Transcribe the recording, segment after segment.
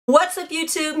What's up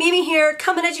YouTube? Mimi here,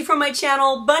 coming at you from my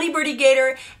channel, Bunny Birdy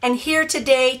Gator, and here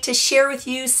today to share with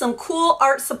you some cool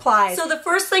art supplies. So the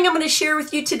first thing I'm going to share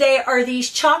with you today are these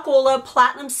Chalkola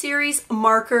Platinum Series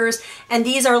markers, and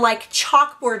these are like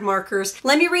chalkboard markers.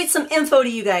 Let me read some info to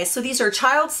you guys. So these are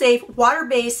child safe,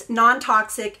 water-based,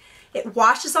 non-toxic. It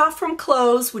washes off from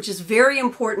clothes, which is very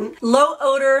important. Low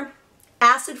odor,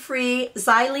 acid-free,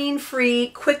 xylene-free,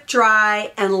 quick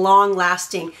dry, and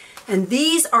long-lasting. And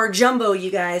these are jumbo,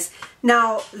 you guys.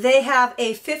 Now, they have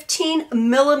a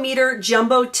 15mm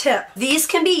jumbo tip. These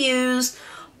can be used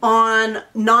on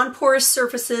non-porous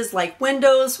surfaces like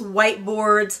windows,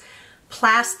 whiteboards,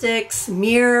 plastics,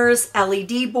 mirrors,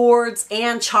 LED boards,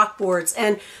 and chalkboards.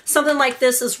 And something like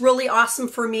this is really awesome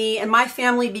for me and my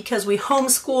family because we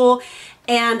homeschool,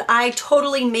 and I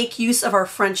totally make use of our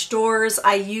French doors.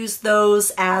 I use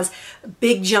those as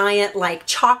big giant like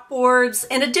chalkboards.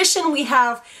 In addition, we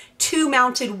have two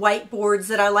mounted whiteboards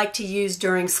that I like to use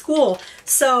during school.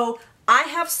 So I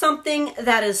have something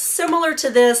that is similar to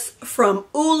this from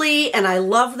Uli, and I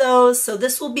love those. So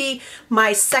this will be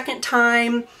my second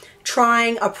time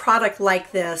trying a product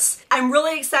like this. I'm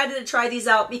really excited to try these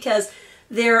out because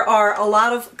there are a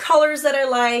lot of colors that I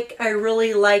like. I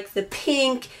really like the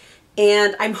pink,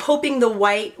 and I'm hoping the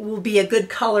white will be a good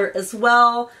color as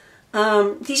well.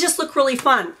 These just look really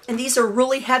fun, and these are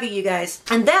really heavy, you guys.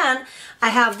 And then I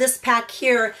have this pack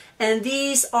here, and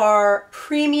these are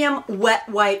premium wet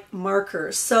wipe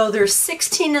markers. So there's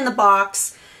 16 in the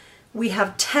box. We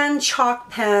have 10 chalk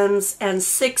pens and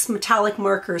 6 metallic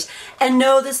markers. And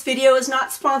no, this video is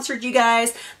not sponsored, you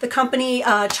guys. The company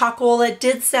Chalkola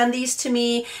did send these to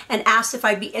me and asked if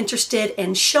I'd be interested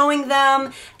in showing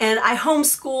them. And I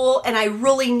homeschool, and I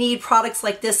really need products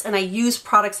like this, and I use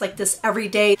products like this every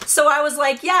day. So I was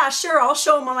like, yeah, sure, I'll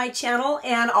show them on my channel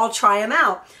and I'll try them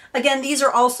out. Again, these are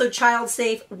also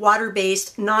child-safe,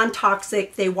 water-based,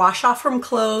 non-toxic. They wash off from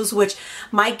clothes, which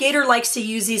my Gator likes to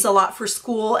use these a lot for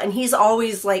school, and he's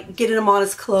always like getting them on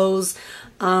his clothes.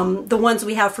 The ones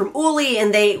we have from Uli,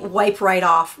 and they wipe right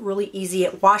off, really easy.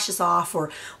 It washes off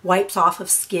or wipes off of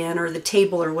skin or the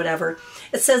table or whatever.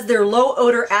 It says they're low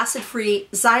odor, acid-free,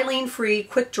 xylene-free,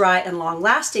 quick dry, and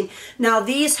long-lasting. Now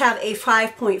these have a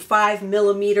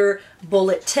 5.5mm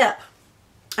bullet tip.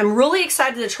 I'm really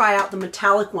excited to try out the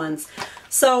metallic ones.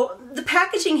 So the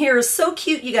packaging here is so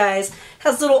cute, you guys. It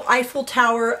has little Eiffel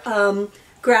Tower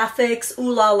graphics,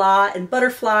 ooh la la, and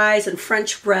butterflies and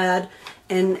French bread.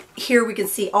 And here we can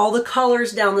see all the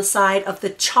colors down the side of the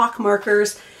chalk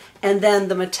markers, and then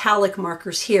the metallic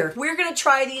markers here. We're gonna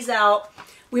try these out.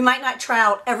 We might not try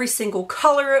out every single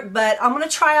color, but I'm gonna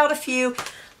try out a few.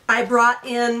 I brought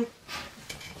in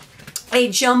a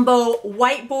jumbo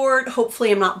whiteboard.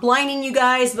 Hopefully I'm not blinding you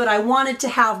guys, but I wanted to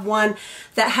have one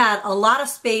that had a lot of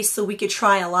space so we could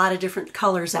try a lot of different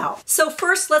colors out. So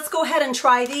first, let's go ahead and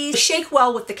try these. Shake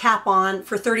well with the cap on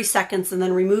for 30 seconds and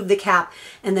then remove the cap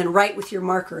and then write with your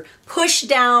marker. Push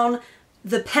down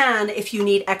the pen if you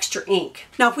need extra ink.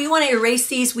 Now, if we want to erase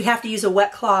these, we have to use a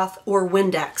wet cloth or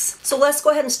Windex. So let's go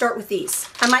ahead and start with these.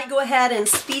 I might go ahead and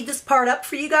speed this part up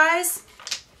for you guys.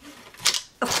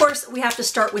 Of course, we have to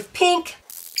start with pink.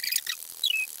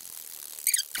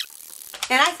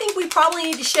 And I think we probably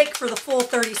need to shake for the full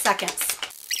 30 seconds.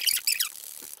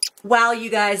 Wow,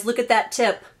 you guys, look at that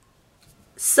tip.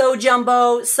 So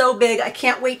jumbo, so big. I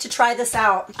can't wait to try this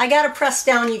out. I gotta press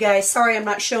down, you guys. Sorry, I'm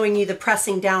not showing you the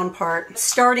pressing down part. It's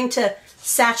starting to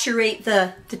saturate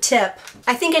the tip.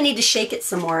 I think I need to shake it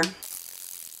some more.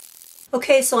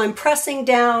 Okay, so I'm pressing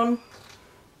down.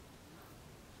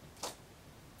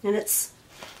 And it's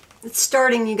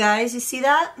starting, you guys. You see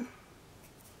that?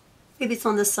 Maybe it's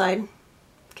on this side.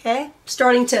 Okay,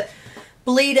 starting to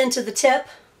bleed into the tip.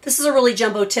 This is a really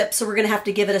jumbo tip, so we're gonna have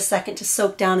to give it a second to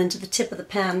soak down into the tip of the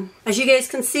pen. As you guys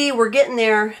can see, we're getting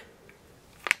there.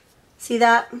 See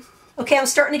that? Okay, I'm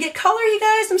starting to get color, you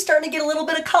guys. I'm starting to get a little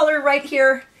bit of color right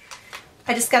here.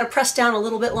 I just gotta press down a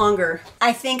little bit longer.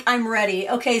 I think I'm ready.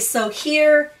 Okay, so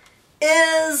here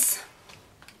is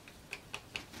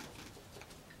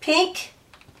pink.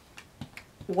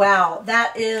 Wow,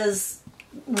 that is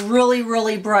really,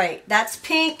 really bright. That's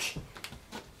pink.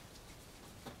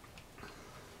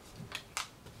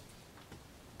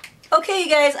 Okay, you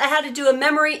guys, I had to do a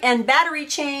memory and battery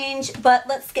change, but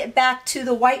let's get back to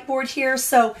the whiteboard here.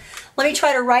 So let me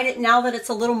try to write it now that it's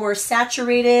a little more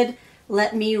saturated.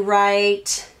 Let me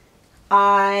write,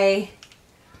 I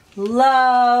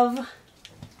love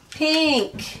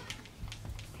pink.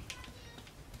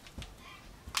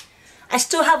 I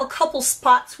still have a couple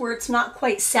spots where it's not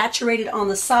quite saturated on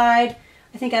the side.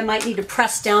 I think I might need to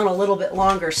press down a little bit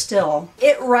longer still.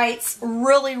 It writes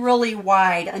really, really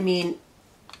wide. I mean,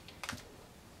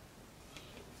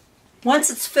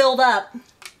 Once it's filled up,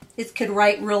 it could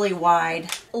write really wide.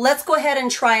 Let's go ahead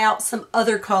and try out some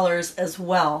other colors as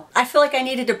well. I feel like I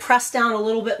needed to press down a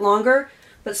little bit longer,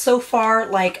 but so far,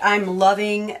 like, I'm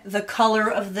loving the color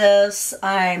of this.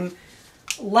 I'm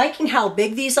liking how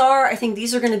big these are. I think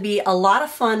these are going to be a lot of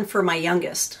fun for my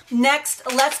youngest. Next,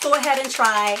 let's go ahead and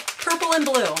try purple and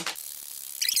blue.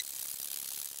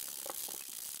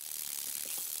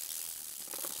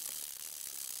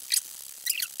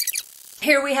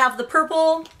 Here we have the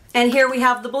purple, and here we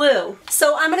have the blue.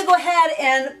 So I'm gonna go ahead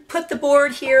and put the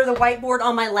board here, the whiteboard,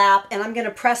 on my lap, and I'm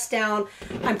gonna press down.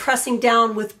 I'm pressing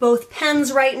down with both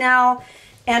pens right now.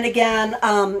 And again,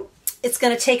 it's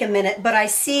gonna take a minute, but I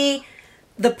see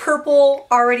the purple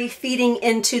already feeding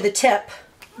into the tip.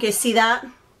 You guys see that?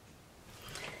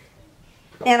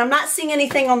 And I'm not seeing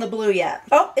anything on the blue yet.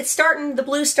 Oh, it's starting, the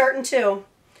blue's starting too.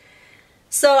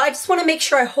 So I just wanna make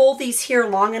sure I hold these here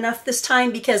long enough this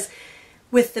time, because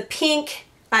with the pink,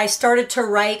 I started to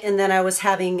write and then I was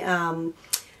having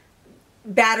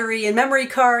battery and memory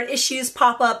card issues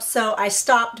pop up, so I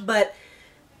stopped. But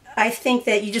I think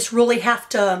that you just really have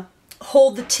to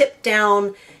hold the tip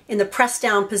down in the press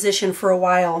down position for a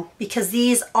while, because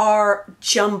these are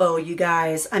jumbo, you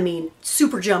guys. I mean,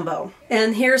 super jumbo.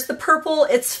 And here's the purple.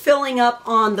 It's filling up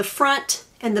on the front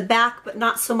and the back, but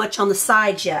not so much on the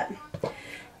sides yet.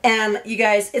 And you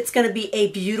guys, it's going to be a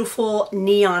beautiful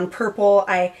neon purple.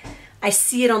 I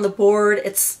see it on the board.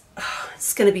 It's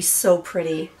going to be so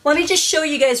pretty. Let me just show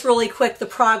you guys really quick the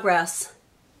progress.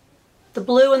 The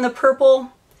blue and the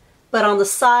purple, but on the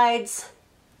sides,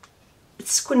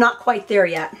 it's not quite there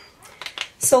yet.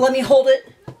 So let me hold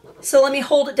it. So let me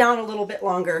hold it down a little bit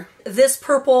longer. This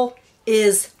purple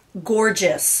is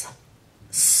gorgeous.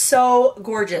 So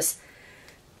gorgeous.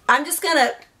 I'm just going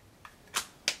to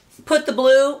put the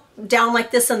blue down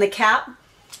like this on the cap,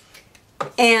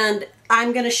 and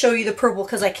I'm going to show you the purple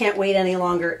because I can't wait any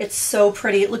longer. It's so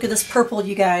pretty. Look at this purple,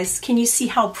 you guys. Can you see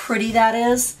how pretty that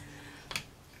is?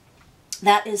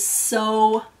 That is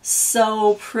so,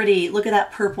 so pretty. Look at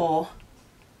that purple.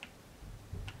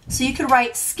 So you could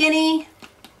write skinny,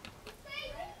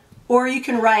 or you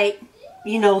can write,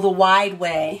 you know, the wide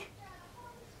way.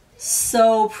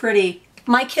 So pretty.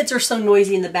 My kids are so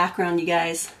noisy in the background, you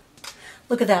guys.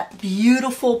 Look at that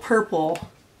beautiful purple.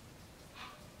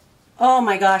 Oh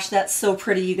my gosh, that's so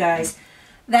pretty, you guys.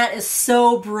 That is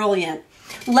so brilliant.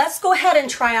 Let's go ahead and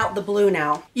try out the blue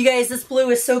now. You guys, this blue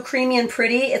is so creamy and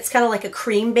pretty. It's kind of like a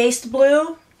cream-based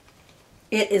blue.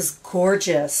 It is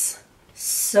gorgeous.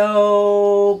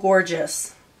 So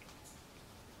gorgeous.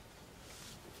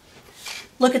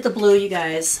 Look at the blue, you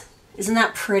guys. Isn't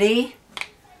that pretty?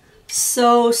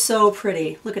 So, so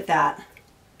pretty. Look at that.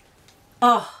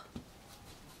 Oh.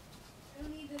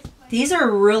 These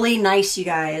are really nice, you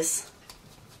guys.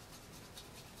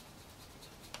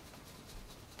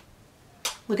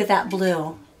 Look at that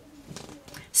blue.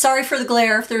 Sorry for the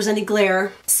glare, if there's any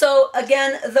glare. So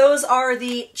again, those are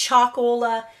the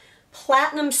Chalkola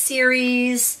Platinum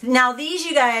Series. Now these,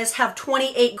 you guys, have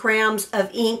 28 grams of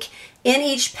ink in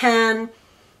each pen.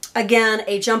 Again,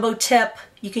 a jumbo tip.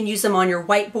 You can use them on your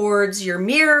whiteboards, your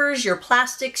mirrors, your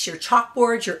plastics, your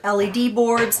chalkboards, your LED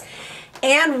boards,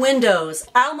 and windows.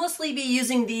 I'll mostly be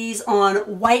using these on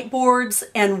whiteboards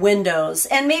and windows,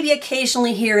 and maybe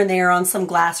occasionally here and there on some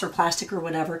glass or plastic or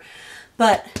whatever.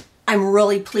 But I'm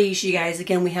really pleased, you guys.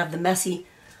 Again, we have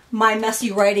my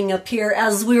messy writing up here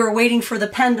as we were waiting for the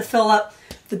pen to fill up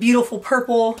the beautiful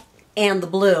purple and the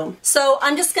blue. So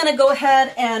I'm just gonna go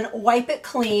ahead and wipe it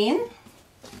clean.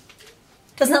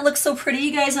 Doesn't that look so pretty,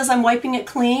 you guys, as I'm wiping it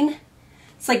clean?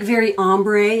 It's like very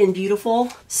ombre and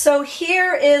beautiful. So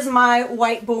here is my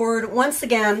whiteboard once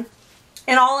again,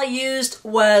 and all I used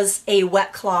was a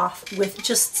wet cloth with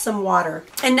just some water.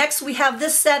 And next we have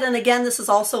this set, and again, this is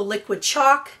also liquid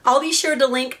chalk. I'll be sure to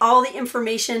link all the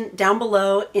information down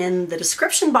below in the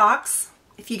description box.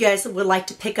 If you guys would like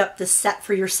to pick up this set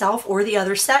for yourself or the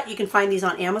other set, you can find these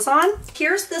on Amazon.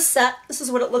 Here's this set. This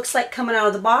is what it looks like coming out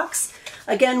of the box.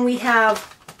 Again, we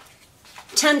have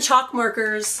 10 chalk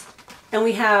markers, and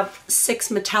we have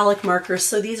 6 metallic markers.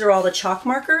 So these are all the chalk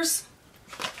markers.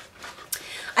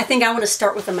 I think I want to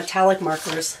start with the metallic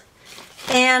markers.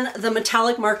 And the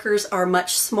metallic markers are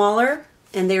much smaller,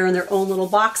 and they're in their own little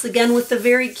box. Again, with the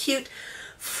very cute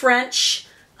French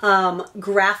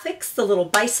graphics, the little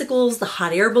bicycles, the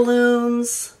hot air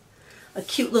balloons, a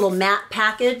cute little matte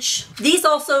package. These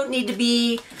also need to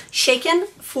be shaken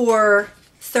for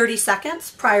 30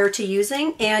 seconds prior to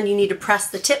using, and you need to press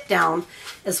the tip down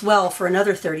as well for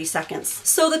another 30 seconds.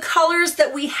 So the colors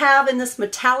that we have in this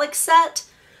metallic set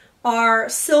are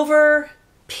silver,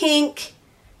 pink,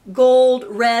 gold,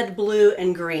 red, blue,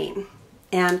 and green.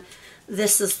 And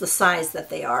this is the size that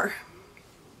they are.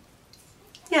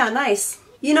 Yeah, nice.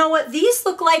 You know what? These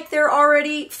look like they're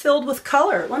already filled with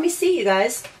color. Let me see, you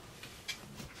guys.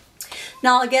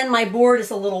 Now again, my board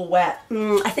is a little wet.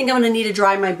 I think I'm going to need to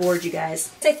dry my board, you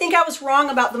guys. I think I was wrong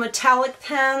about the metallic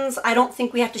pens. I don't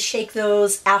think we have to shake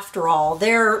those after all.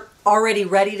 They're already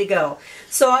ready to go.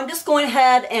 So I'm just going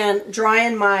ahead and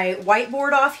drying my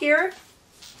whiteboard off here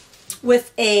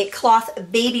with a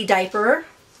cloth baby diaper.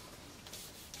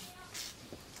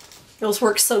 Those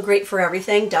work so great for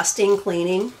everything, dusting,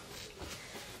 cleaning.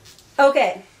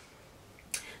 Okay,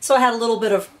 so I had a little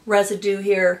bit of residue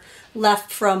here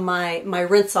left from my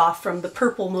rinse off from the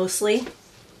purple mostly.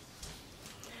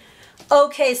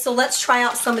 Okay, so let's try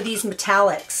out some of these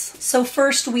metallics. So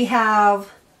first we have,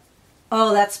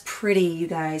 oh, that's pretty, you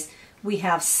guys. We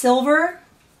have silver,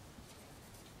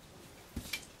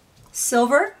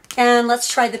 and let's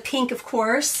try the pink, of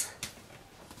course.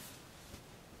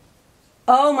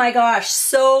 Oh my gosh,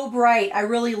 so bright. I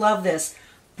really love this.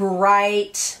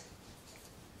 Bright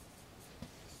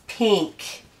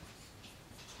pink.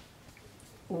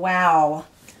 Wow,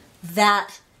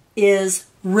 that is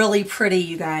really pretty,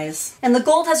 you guys. And the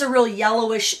gold has a real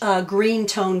yellowish green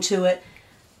tone to it.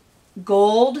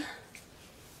 Gold.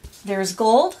 There's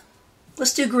gold.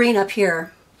 Let's do green up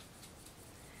here.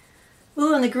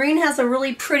 Ooh, and the green has a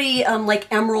really pretty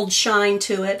like emerald shine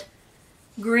to it.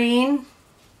 Green.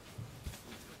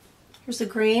 Here's the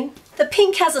green. The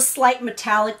pink has a slight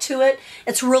metallic to it.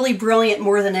 It's really brilliant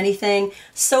more than anything.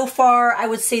 So far, I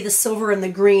would say the silver and the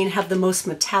green have the most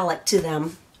metallic to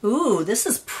them. Ooh, this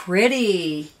is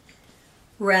pretty.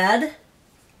 Red.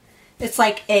 It's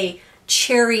like a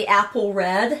cherry apple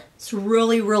red. It's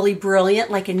really, really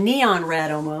brilliant, like a neon red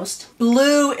almost.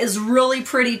 Blue is really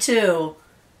pretty too.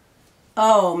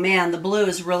 Oh man, the blue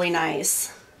is really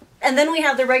nice. And then we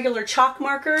have the regular chalk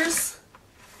markers.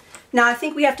 Now I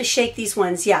think we have to shake these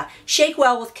ones, yeah. Shake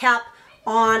well with cap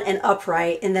on and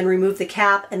upright, and then remove the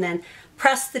cap, and then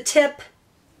press the tip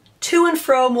to and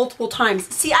fro multiple times.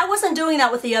 See, I wasn't doing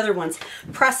that with the other ones,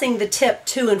 pressing the tip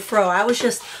to and fro. I was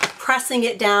just pressing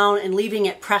it down and leaving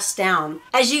it pressed down.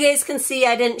 As you guys can see,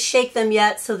 I didn't shake them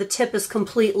yet, so the tip is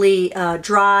completely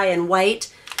dry and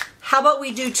white. How about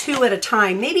we do 2 at a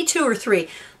time, maybe 2 or 3.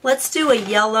 Let's do a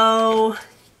yellow,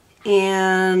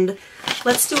 and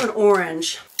let's do an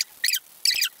orange.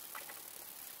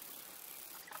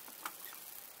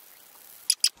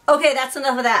 Okay, that's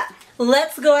enough of that.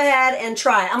 Let's go ahead and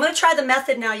try. I'm going to try the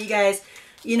method now, you guys.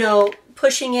 You know,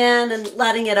 pushing in and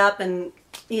letting it up and,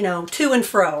 you know, to and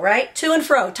fro, right? To and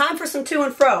fro. Time for some to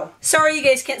and fro. Sorry you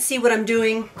guys can't see what I'm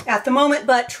doing at the moment,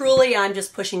 but truly I'm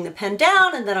just pushing the pen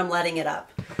down and then I'm letting it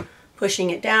up. Pushing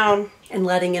it down and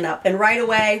letting it up. And right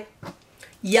away,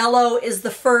 yellow is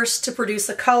the first to produce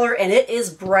a color, and it is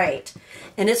bright.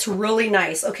 And it's really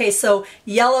nice. Okay, so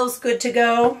yellow's good to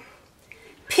go.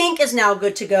 Pink is now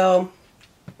good to go.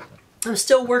 I'm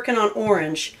still working on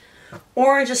orange.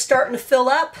 Orange is starting to fill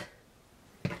up,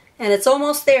 and it's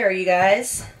almost there, you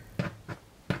guys.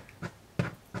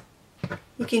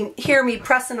 You can hear me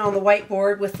pressing on the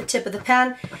whiteboard with the tip of the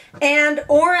pen, and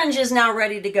orange is now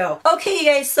ready to go. Okay, you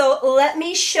guys, so let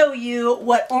me show you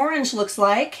what orange looks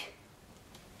like.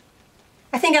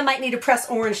 I think I might need to press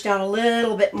orange down a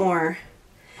little bit more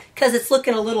because it's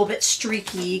looking a little bit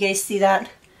streaky. You guys see that?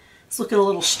 It's looking a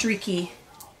little streaky.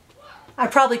 I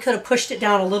probably could have pushed it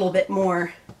down a little bit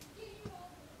more.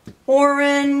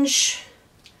 Orange.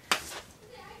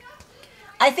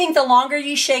 I think the longer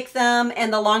you shake them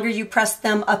and the longer you press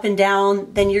them up and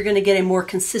down, then you're going to get a more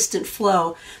consistent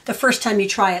flow the first time you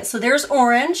try it. So there's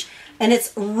orange, and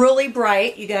it's really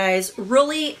bright, you guys.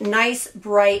 Really nice,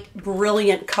 bright,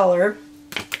 brilliant color.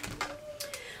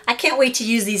 I can't wait to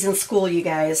use these in school, you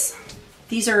guys.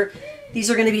 These are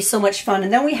going to be so much fun.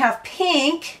 And then we have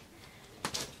pink.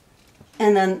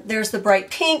 And then there's the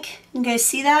bright pink. You guys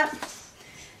see that?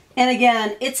 And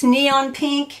again, it's neon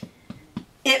pink.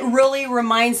 It really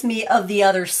reminds me of the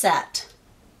other set.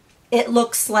 It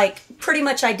looks like pretty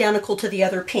much identical to the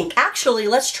other pink. Actually,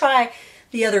 let's try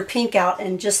the other pink out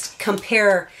and just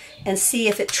compare and see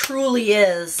if it truly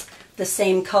is the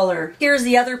same color. Here's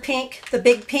the other pink, the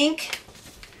big pink.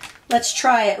 Let's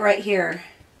try it right here.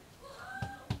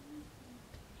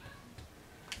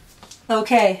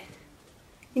 Okay,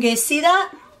 you guys see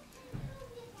that?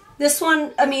 This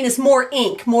one, I mean, is more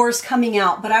ink, more is coming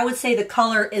out, but I would say the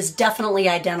color is definitely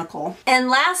identical. And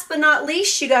last but not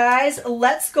least, you guys,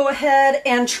 let's go ahead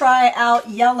and try out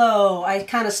yellow. I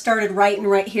kind of started writing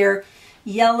right here.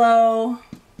 Yellow.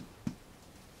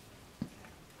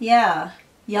 Yeah,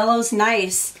 yellow's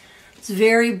nice. It's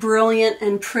very brilliant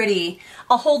and pretty.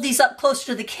 I'll hold these up closer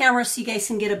to the camera so you guys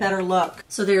can get a better look.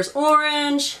 So there's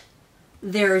orange,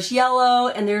 there's yellow,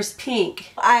 and there's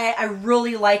pink. I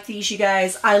really like these, you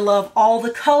guys. I love all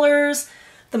the colors.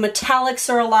 The metallics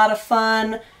are a lot of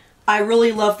fun. I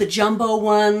really love the jumbo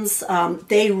ones.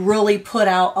 They really put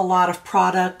out a lot of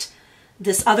product.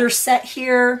 This other set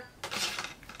here,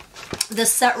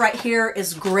 this set right here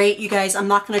is great, you guys. I'm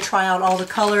not going to try out all the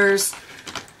colors,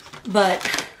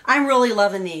 but I'm really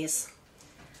loving these.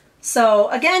 So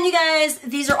again, you guys,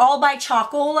 these are all by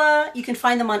Chalkola. You can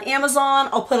find them on Amazon.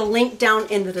 I'll put a link down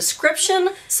in the description.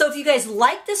 So if you guys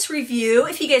like this review,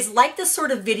 if you guys like this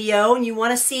sort of video and you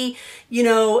want to see, you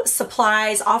know,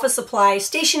 supplies, office supplies,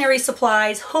 stationery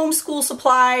supplies, homeschool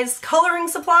supplies, coloring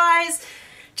supplies,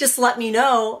 just let me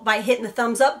know by hitting the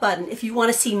thumbs up button if you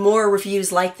want to see more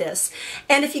reviews like this.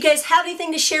 And if you guys have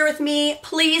anything to share with me,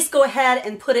 please go ahead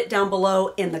and put it down below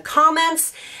in the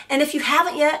comments. And if you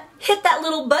haven't yet, hit that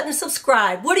little button to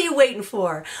subscribe. What are you waiting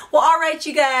for? Well, all right,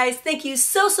 you guys, thank you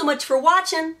so much for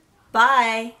watching.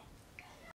 Bye.